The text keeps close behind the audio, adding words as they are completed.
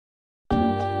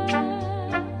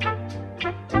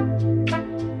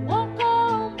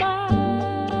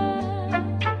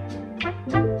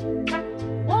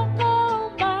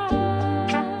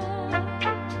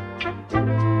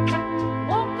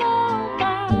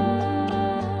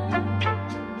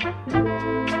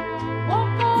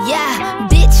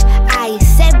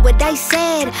I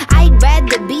said. I'd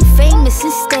rather be famous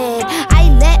instead. I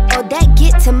let all that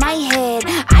get to my head.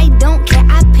 I don't care,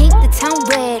 I paint the town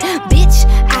red. Bitch,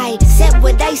 I said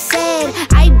what I said.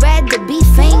 I'd rather be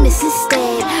famous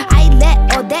instead. I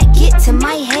let all that get to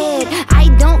my head. I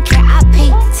don't care, I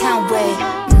paint the town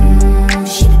red.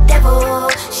 She the devil,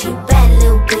 she a bad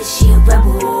little bitch, she a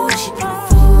rebel. She put her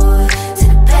foot to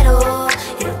the pedal.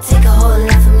 It'll take a whole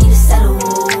lot for me to settle.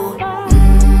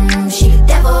 She the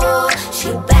devil, she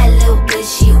a bad little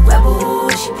bitch, she a rebel.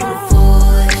 She put her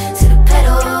foot to the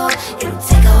pedal. It'll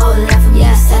take a whole lot for me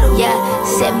to settle. Yeah,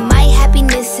 said my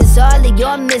happiness is all of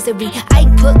your misery. I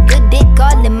put good dick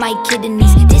all in my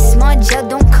kidneys. This Margiel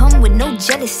don't come with no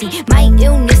jealousy. My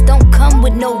illness don't come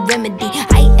with no remedy.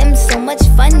 I am so much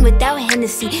fun without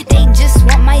Hennessy. They just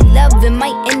want my love and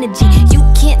my energy. You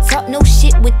can't talk no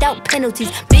shit without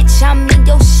penalties. Bitch, I'm in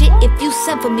your shit if you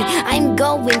send for me. I'm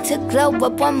going to glow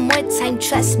up one more time,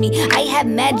 trust me. I have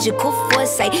magical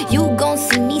foresight. You gon'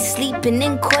 see me sleeping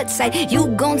in courtside. You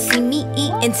gon' see me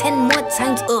eating 10 more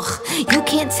times, ugh. You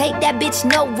can't take that bitch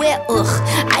nowhere, ugh.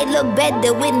 I look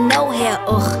better with no hair,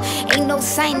 ugh. Ain't no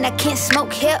sign I can't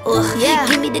smoke here, ugh. Yeah.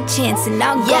 Give me the chance and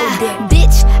I'll go there.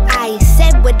 Bitch, I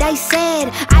said what I said.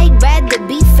 I'd rather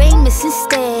be famous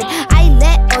instead. I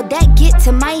let all that get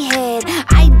to my head.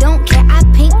 I don't care, I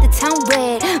paint the town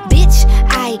red. Bitch,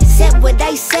 I said what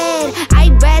I said.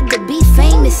 I'd rather be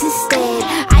famous instead.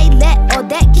 I let all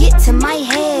that get to my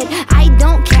head. I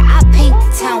don't care, I paint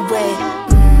the town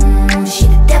red. She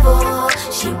the devil,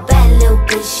 she a bad little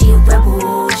bitch, she a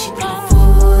rebel. She put her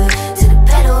foot to the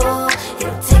pedal.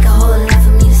 It'll take a whole lot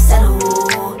for me to settle.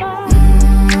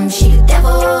 She the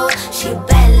devil, she a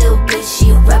bad little bitch,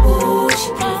 she a rebel. She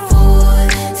put her foot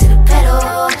to the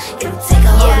pedal. It'll take a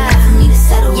whole lot for me to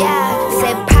settle. Yeah,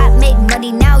 said pop make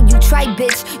money, now you try,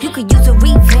 bitch. You could use a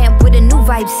revamp with a new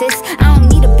vibe, sis. I don't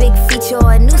need a big feature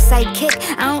or a new sidekick.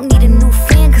 I don't need a new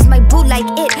fan, cause my boo like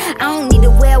it. I don't need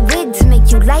to wear a wig to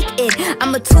make you like it.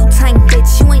 I'm a two-time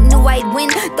bitch, you ain't knew I'd win.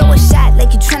 Throw a shot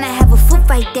like you tryna have a foot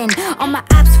fight then. All my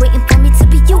ops waiting for me to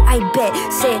be you, I bet.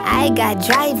 Said I got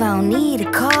drive, I don't need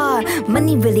a car.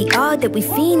 Money really all that we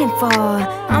fiending for.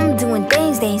 I'm doing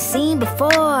things they ain't seen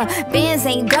before. Bands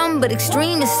ain't dumb but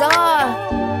extreme is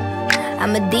all.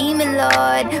 I'm a demon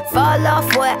lord, fall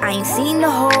off what, I ain't seen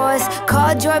the horse.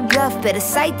 Called your bluff, better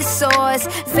cite the source.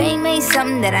 Fame ain't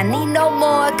something that I need no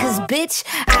more. Cause bitch,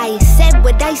 I said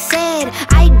what I said.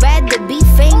 I'd rather be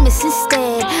famous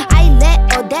instead. I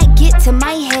let all that get to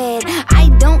my head. I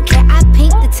don't care, I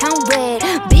paint the town red.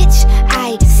 Bitch,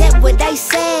 I said what I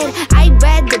said.